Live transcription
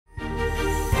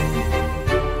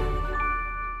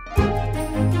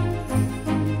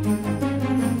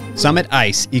Summit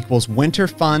Ice equals winter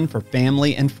fun for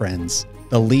family and friends.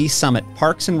 The Lee Summit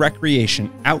Parks and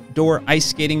Recreation outdoor ice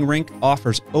skating rink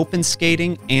offers open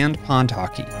skating and pond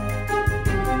hockey.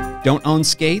 Don't own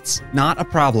skates? Not a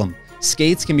problem.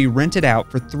 Skates can be rented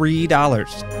out for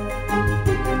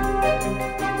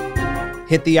 $3.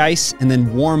 Hit the ice and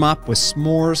then warm up with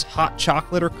s'mores, hot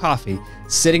chocolate, or coffee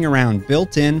sitting around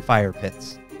built-in fire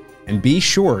pits. And be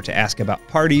sure to ask about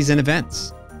parties and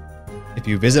events. If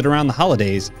you visit around the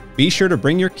holidays, be sure to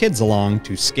bring your kids along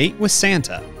to skate with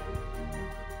Santa.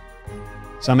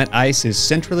 Summit Ice is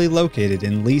centrally located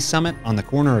in Lee Summit on the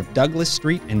corner of Douglas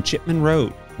Street and Chipman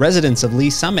Road. Residents of Lee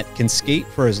Summit can skate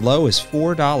for as low as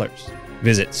 $4.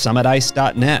 Visit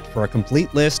summitice.net for a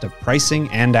complete list of pricing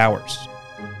and hours.